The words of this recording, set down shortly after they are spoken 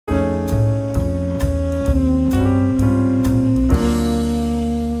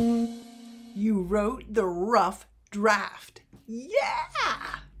wrote the rough draft.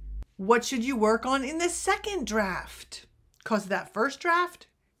 Yeah! What should you work on in the second draft? Because that first draft,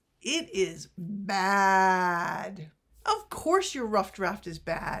 it is bad. Of course your rough draft is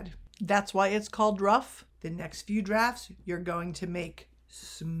bad. That's why it's called rough. The next few drafts you're going to make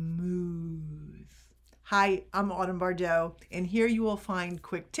smooth. Hi, I'm Autumn Bardot, and here you will find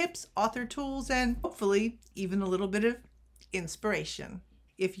quick tips, author tools, and hopefully even a little bit of inspiration.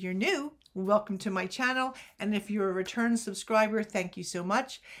 If you're new, welcome to my channel, and if you're a return subscriber, thank you so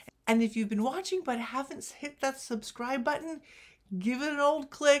much. And if you've been watching but haven't hit that subscribe button, give it an old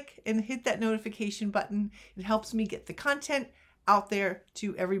click and hit that notification button. It helps me get the content out there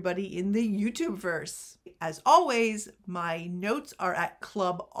to everybody in the YouTubeverse. As always, my notes are at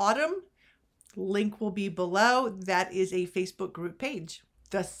Club Autumn. Link will be below. That is a Facebook group page.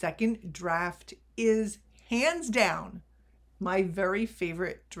 The second draft is hands down my very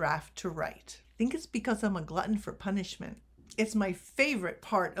favorite draft to write. I think it's because I'm a glutton for punishment. It's my favorite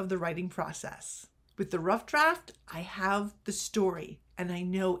part of the writing process. With the rough draft, I have the story and I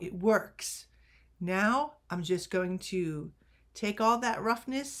know it works. Now I'm just going to take all that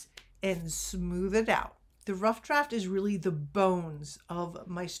roughness and smooth it out. The rough draft is really the bones of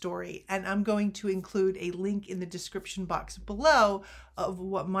my story, and I'm going to include a link in the description box below of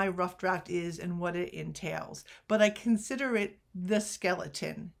what my rough draft is and what it entails. But I consider it the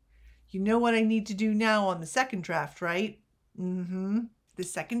skeleton. You know what I need to do now on the second draft, right? The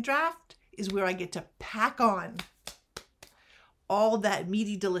second draft is where I get to pack on all that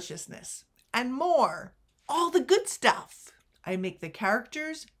meaty deliciousness and more, all the good stuff. I make the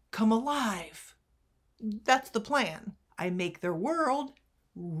characters come alive. That's the plan. I make their world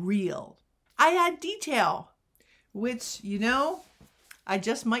real. I add detail, which, you know, I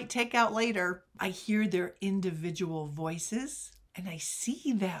just might take out later. I hear their individual voices and I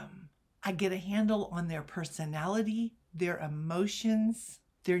see them. I get a handle on their personality, their emotions,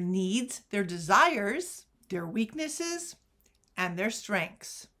 their needs, their desires, their weaknesses, and their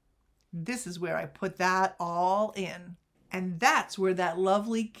strengths. This is where I put that all in. And that's where that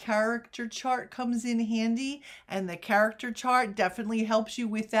lovely character chart comes in handy. And the character chart definitely helps you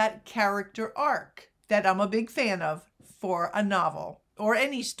with that character arc that I'm a big fan of for a novel or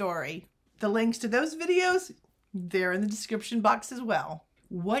any story. The links to those videos, they're in the description box as well.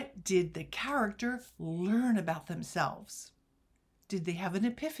 What did the character learn about themselves? Did they have an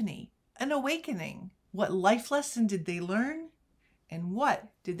epiphany, an awakening? What life lesson did they learn? And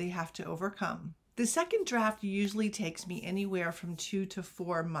what did they have to overcome? The second draft usually takes me anywhere from 2 to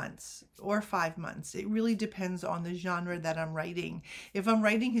 4 months or 5 months. It really depends on the genre that I'm writing. If I'm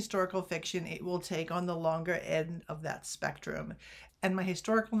writing historical fiction, it will take on the longer end of that spectrum. And my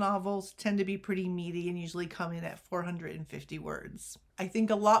historical novels tend to be pretty meaty and usually come in at 450 words. I think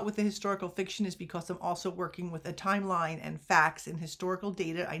a lot with the historical fiction is because I'm also working with a timeline and facts and historical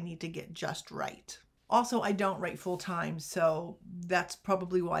data I need to get just right. Also, I don't write full time, so that's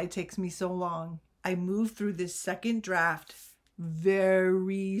probably why it takes me so long. I move through this second draft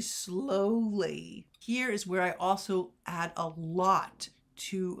very slowly. Here is where I also add a lot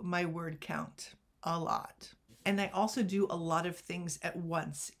to my word count, a lot. And I also do a lot of things at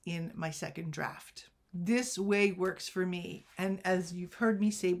once in my second draft. This way works for me. And as you've heard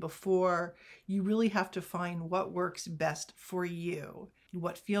me say before, you really have to find what works best for you,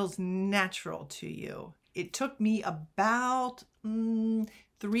 what feels natural to you. It took me about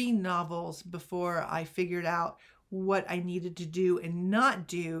 3 novels before I figured out what I needed to do and not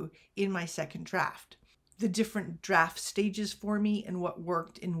do in my second draft. The different draft stages for me and what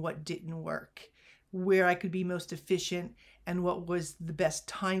worked and what didn't work, where I could be most efficient and what was the best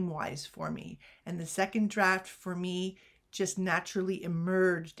time-wise for me. And the second draft for me just naturally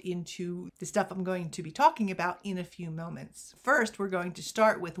emerged into the stuff I'm going to be talking about in a few moments. First, we're going to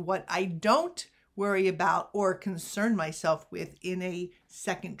start with what I don't worry about or concern myself with in a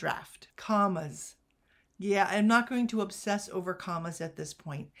second draft. Commas. Yeah, I'm not going to obsess over commas at this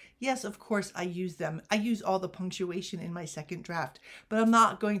point. Yes, of course I use them. I use all the punctuation in my second draft, but I'm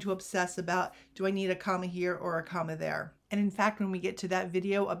not going to obsess about, do I need a comma here or a comma there? And in fact, when we get to that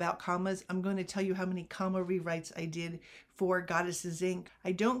video about commas, I'm going to tell you how many comma rewrites I did for Goddesses Inc.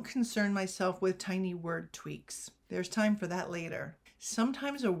 I don't concern myself with tiny word tweaks. There's time for that later.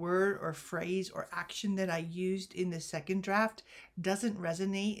 Sometimes a word or phrase or action that I used in the second draft doesn't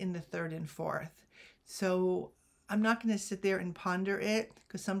resonate in the third and fourth. So I'm not going to sit there and ponder it,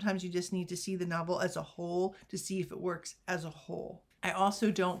 because sometimes you just need to see the novel as a whole to see if it works as a whole. I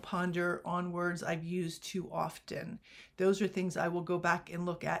also don't ponder on words I've used too often. Those are things I will go back and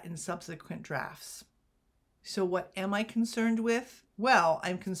look at in subsequent drafts. So what am I concerned with? Well,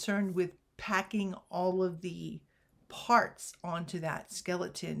 I'm concerned with packing all of the parts onto that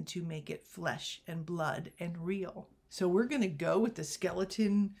skeleton to make it flesh and blood and real. So we're going to go with the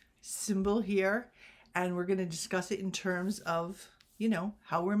skeleton symbol here, and we're going to discuss it in terms of,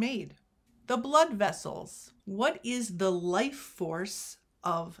 how we're made. The blood vessels. What is the life force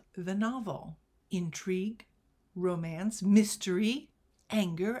of the novel? Intrigue, romance, mystery,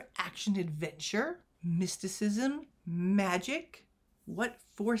 anger, action, adventure, mysticism, magic. What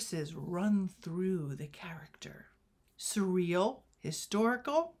forces run through the character? Surreal,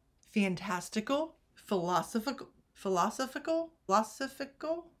 historical, fantastical, philosophical,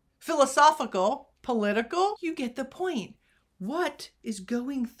 political. You get the point. What is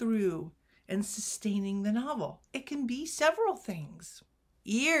going through and sustaining the novel? It can be several things.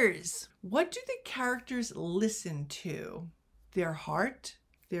 Ears. What do the characters listen to? Their heart,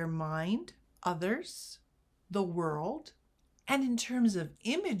 their mind, others, the world. And in terms of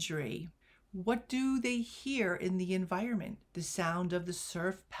imagery, what do they hear in the environment? The sound of the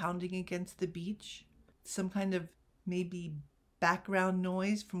surf pounding against the beach? Some kind of maybe background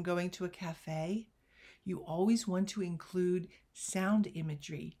noise from going to a cafe? You always want to include sound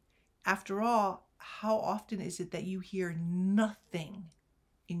imagery. After all, how often is it that you hear nothing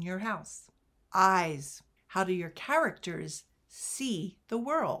in your house? Eyes. How do your characters see the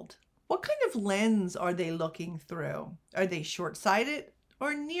world? What kind of lens are they looking through? Are they short-sighted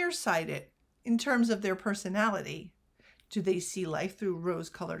or nearsighted in terms of their personality? Do they see life through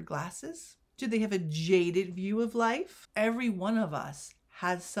rose-colored glasses? Do they have a jaded view of life? Every one of us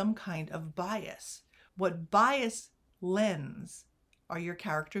has some kind of bias. What bias lens are your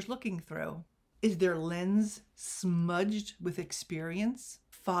characters looking through? Is their lens smudged with experience,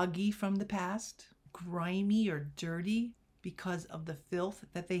 foggy from the past, grimy or dirty because of the filth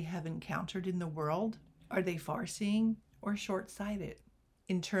that they have encountered in the world? Are they far-seeing or short-sighted?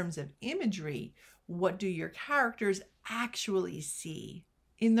 In terms of imagery, what do your characters actually see?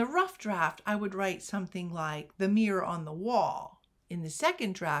 In the rough draft, I would write something like the mirror on the wall. In the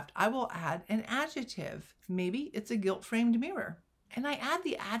second draft, I will add an adjective. Maybe it's a gilt-framed mirror. And I add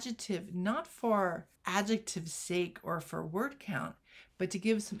the adjective not for adjective's sake or for word count, but to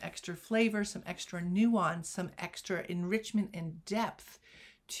give some extra flavor, some extra nuance, some extra enrichment and depth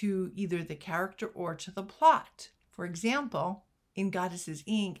to either the character or to the plot. For example, in Goddesses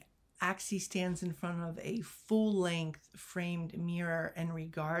Inc., Axie stands in front of a full-length framed mirror and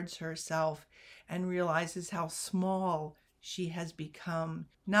regards herself and realizes how small she has become,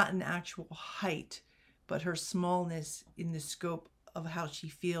 not in actual height, but her smallness in the scope of how she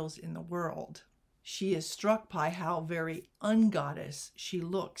feels in the world. She is struck by how very ungoddess she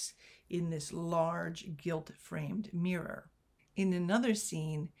looks in this large gilt-framed mirror. In another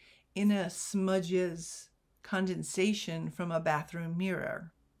scene, Inna smudges condensation from a bathroom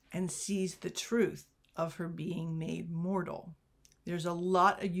mirror and sees the truth of her being made mortal. There's a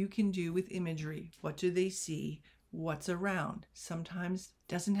lot you can do with imagery. What do they see? What's around? Sometimes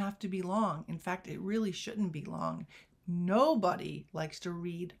it doesn't have to be long. In fact, it really shouldn't be long. Nobody likes to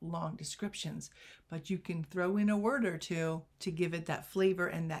read long descriptions, but you can throw in a word or two to give it that flavor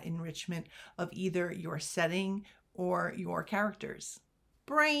and that enrichment of either your setting or your characters.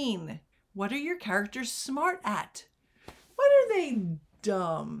 Brain. What are your characters smart at? What are they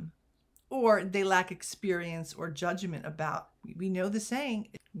dumb or they lack experience or judgment about? We know the saying,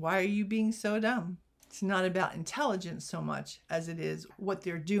 why are you being so dumb? It's not about intelligence so much as it is what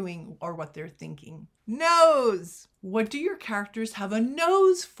they're doing or what they're thinking. Nose. What do your characters have a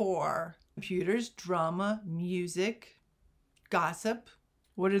nose for? Computers, drama, music, gossip.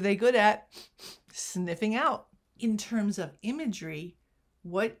 What are they good at? Sniffing out. In terms of imagery,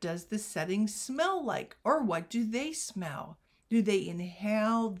 what does the setting smell like? Or what do they smell? Do they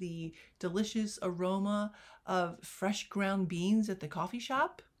inhale the delicious aroma of fresh ground beans at the coffee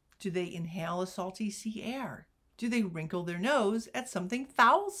shop? Do they inhale a salty sea air? Do they wrinkle their nose at something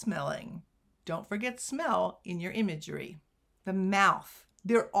foul-smelling? Don't forget smell in your imagery. The mouth.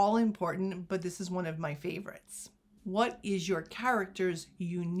 They're all important, but this is one of my favorites. What is your character's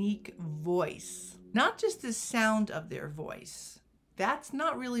unique voice? Not just the sound of their voice. That's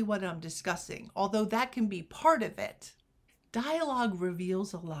not really what I'm discussing, although that can be part of it. Dialogue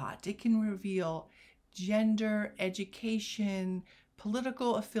reveals a lot. It can reveal gender, education,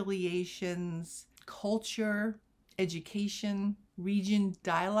 political affiliations, culture, education, region,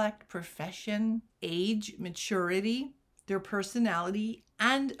 dialect, profession, age, maturity, their personality,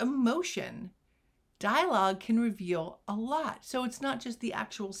 and emotion. Dialogue can reveal a lot. So it's not just the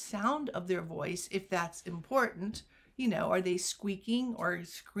actual sound of their voice, if that's important. You know, are they squeaking or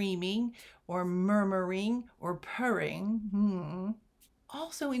screaming or murmuring or purring?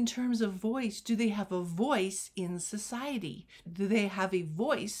 Also, in terms of voice, do they have a voice in society? Do they have a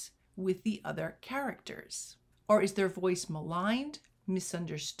voice with the other characters? Or is their voice maligned,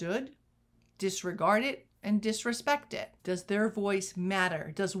 misunderstood, disregarded, and disrespected? Does their voice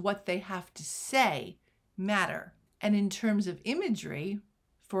matter? Does what they have to say matter? And in terms of imagery,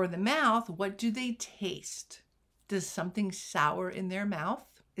 for the mouth, what do they taste? Does something sour in their mouth?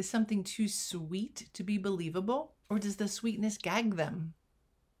 Is something too sweet to be believable? Or does the sweetness gag them?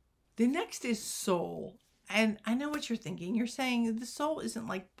 The next is soul. And I know what you're thinking. You're saying the soul isn't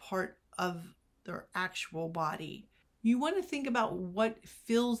like part of their actual body. You want to think about what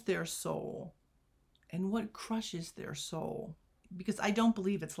fills their soul and what crushes their soul. Because I don't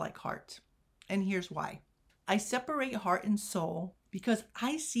believe it's like heart. And here's why. I separate heart and soul because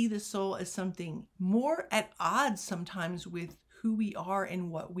I see the soul as something more at odds sometimes with who we are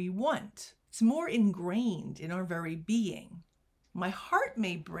and what we want. It's more ingrained in our very being. My heart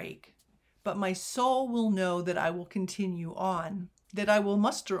may break, but my soul will know that I will continue on, that I will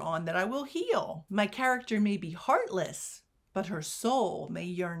muster on, that I will heal. My character may be heartless, but her soul may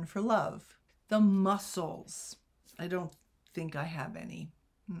yearn for love. The muscles. I don't think I have any,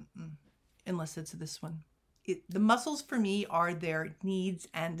 unless it's this one. The muscles for me are their needs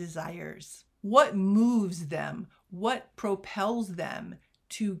and desires. What moves them? What propels them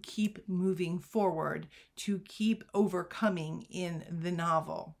to keep moving forward, to keep overcoming in the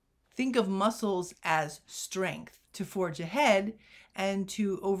novel? Think of muscles as strength to forge ahead and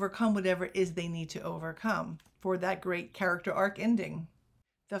to overcome whatever it is they need to overcome for that great character arc ending.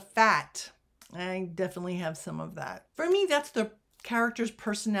 The fat. I definitely have some of that. For me, that's the character's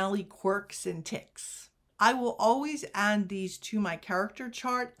personality quirks and tics. I will always add these to my character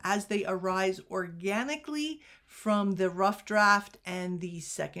chart as they arise organically from the rough draft and the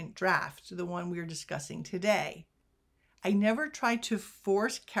second draft, the one we're discussing today. I never try to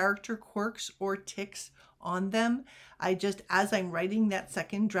force character quirks or tics on them. I just, as I'm writing that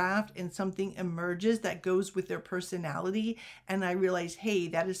second draft and something emerges that goes with their personality, and I realize, hey,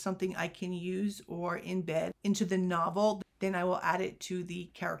 that is something I can use or embed into the novel, then I will add it to the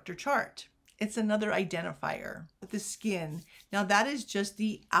character chart. It's another identifier. The skin. Now that is just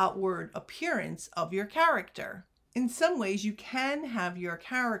the outward appearance of your character. In some ways, you can have your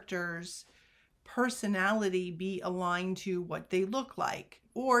character's personality be aligned to what they look like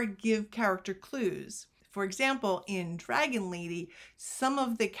or give character clues. For example, in Dragon Lady, some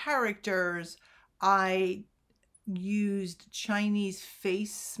of the characters I used Chinese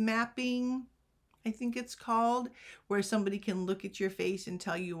face mapping, I think it's called, where somebody can look at your face and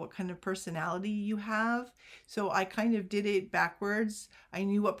tell you what kind of personality you have. So I kind of did it backwards. I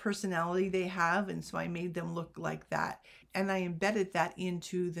knew what personality they have, and so I made them look like that. And I embedded that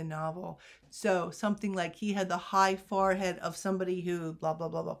into the novel. So something like he had the high forehead of somebody who blah, blah,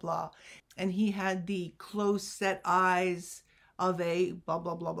 blah, blah, blah. And he had the close set eyes of a blah,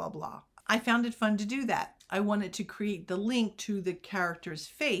 blah, blah, blah, blah. I found it fun to do that. I wanted to create the link to the character's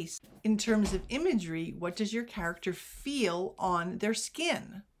face. In terms of imagery, what does your character feel on their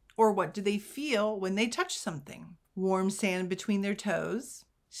skin? Or what do they feel when they touch something? Warm sand between their toes,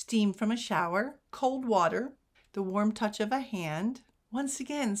 steam from a shower, cold water, the warm touch of a hand. Once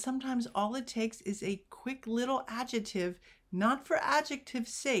again, sometimes all it takes is a quick little adjective, not for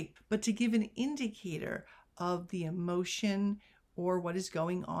adjective's sake, but to give an indicator of the emotion or what is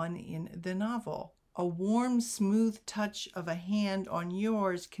going on in the novel. A warm, smooth touch of a hand on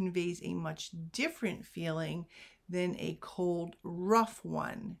yours conveys a much different feeling than a cold, rough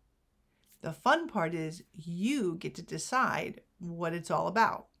one. The fun part is you get to decide what it's all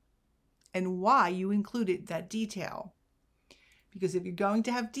about and why you included that detail. Because if you're going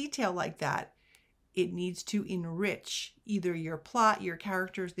to have detail like that, it needs to enrich either your plot, your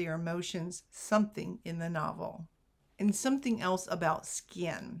characters, their emotions, something in the novel. And something else about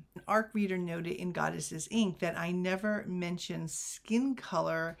skin. An ARC reader noted in Goddesses Inc. that I never mentioned skin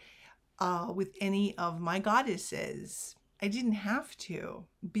color with any of my goddesses. I didn't have to,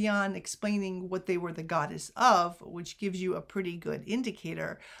 beyond explaining what they were the goddess of, which gives you a pretty good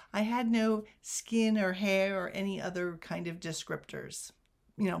indicator. I had no skin or hair or any other kind of descriptors.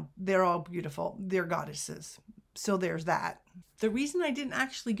 You know, they're all beautiful. They're goddesses. So there's that. The reason I didn't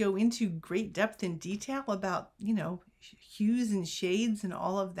actually go into great depth and detail about, hues and shades and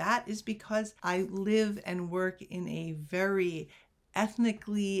all of that is because I live and work in a very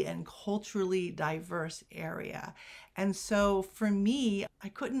ethnically and culturally diverse area. And so for me, I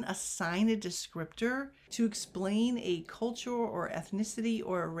couldn't assign a descriptor to explain a culture or ethnicity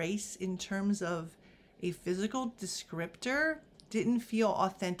or a race in terms of a physical descriptor. Didn't feel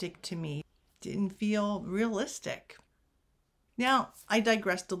authentic to me. Didn't feel realistic. Now, I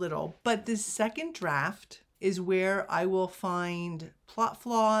digressed a little, but this second draft is where I will find plot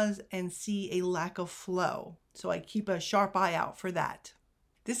flaws and see a lack of flow. So I keep a sharp eye out for that.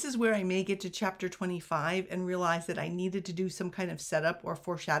 This is where I may get to chapter 25 and realize that I needed to do some kind of setup or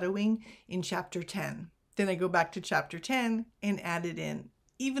foreshadowing in chapter 10. Then I go back to chapter 10 and add it in,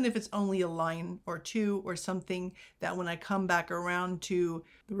 even if it's only a line or two or something, that when I come back around to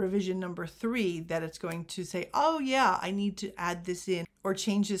the revision number 3, that it's going to say, oh yeah, I need to add this in or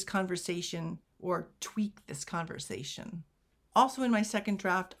change this conversation or tweak this conversation. Also in my second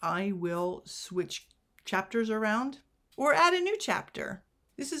draft, I will switch chapters around or add a new chapter.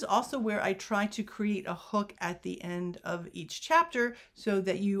 This is also where I try to create a hook at the end of each chapter so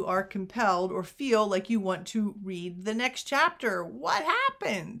that you are compelled or feel like you want to read the next chapter. What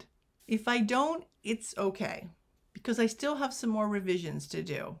happened? If I don't, it's okay, because I still have some more revisions to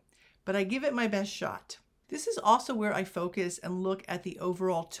do, but I give it my best shot. This is also where I focus and look at the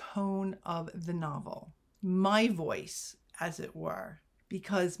overall tone of the novel, my voice, as it were,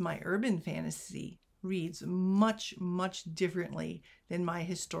 because my urban fantasy reads much, much differently than my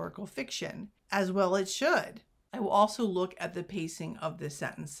historical fiction, as well it should. I will also look at the pacing of the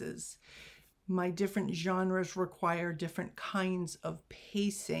sentences. My different genres require different kinds of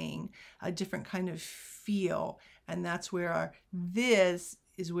pacing, a different kind of feel, and that's where this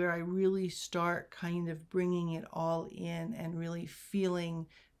is where I really start kind of bringing it all in and really feeling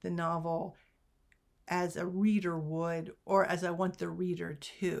the novel as a reader would, or as I want the reader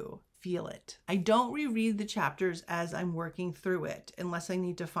to feel it. I don't reread the chapters as I'm working through it. Unless I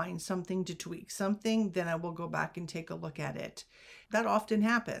need to find something to tweak something, then I will go back and take a look at it. That often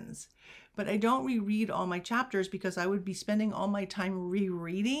happens. But I don't reread all my chapters because I would be spending all my time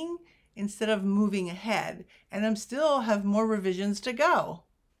rereading instead of moving ahead. And I'm still have more revisions to go.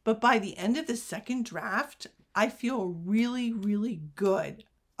 But by the end of the second draft, I feel really, really good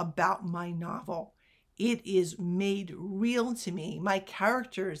about my novel. It is made real to me. My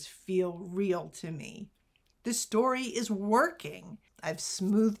characters feel real to me. The story is working. I've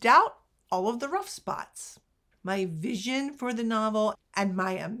smoothed out all of the rough spots. My vision for the novel and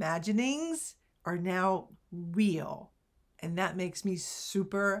my imaginings are now real. And that makes me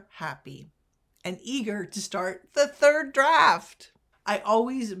super happy and eager to start the third draft. I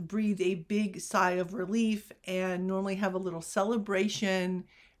always breathe a big sigh of relief and normally have a little celebration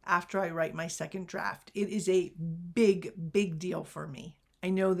after I write my second draft. It is a big, big deal for me.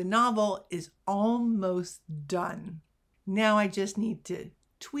 I know the novel is almost done. Now I just need to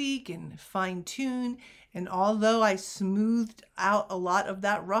tweak and fine tune. And although I smoothed out a lot of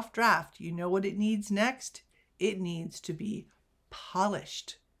that rough draft, you know what it needs next? It needs to be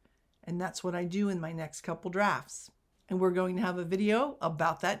polished. And that's what I do in my next couple drafts. And we're going to have a video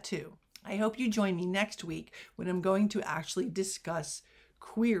about that too. I hope you join me next week when I'm going to actually discuss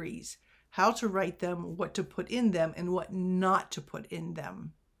queries, how to write them, what to put in them, and what not to put in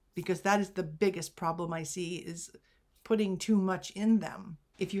them. Because that is the biggest problem I see, is putting too much in them.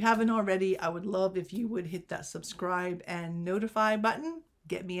 If you haven't already, I would love if you would hit that subscribe and notify button.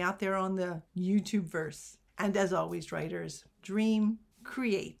 Get me out there on the YouTube verse. And as always, writers, dream,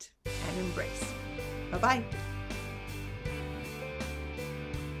 create, and embrace. Bye-bye.